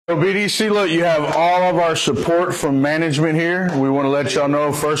So BDC, look, you have all of our support from management here. We want to let y'all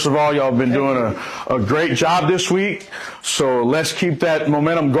know, first of all, y'all have been doing a great job this week. So let's keep that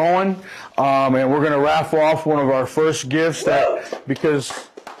momentum going. And we're going to raffle off one of our first gifts because,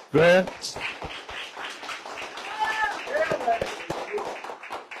 go ahead.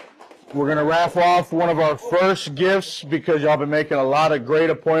 We're going to raffle off one of our first gifts because y'all been making a lot of great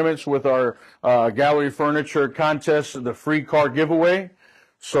appointments with our gallery furniture contest, the free car giveaway.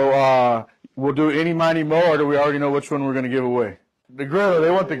 So we'll do any, miny, mo, or do we already know which one we're going to give away? The griddle. They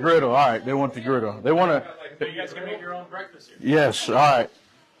want the griddle. All right. They want the griddle. They want to. So you guys can make your own breakfast here. Yes. All right.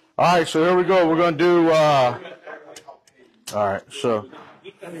 All right. So here we go. We're going to do. All right. So.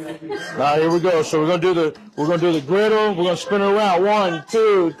 All right. Here we go. So we're going to do the griddle. We're going to spin it around. 1,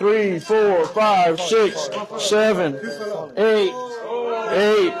 2, 3, 4, 5, 6, 7, 8,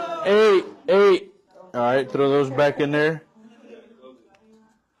 8. All right. Throw those back in there.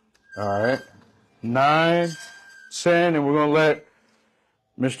 All right, 9, 10, and we're going to let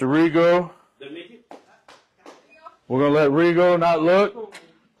Mr. Rigo, we're going to let Rigo not look,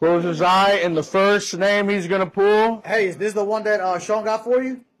 close his eye, and the first name he's going to pull. Hey, is this the one that Sean got for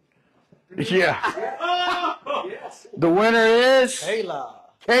you? Yeah. The winner is? Kayla.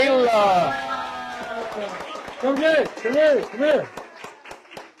 Kayla. Come here, come here, come here.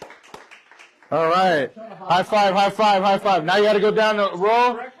 All right. High five, high five, high five. Now you got to go down the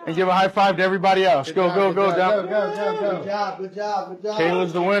row and give a high five to everybody else. Go down. Good job.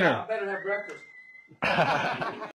 Kayla's the winner. I better have breakfast.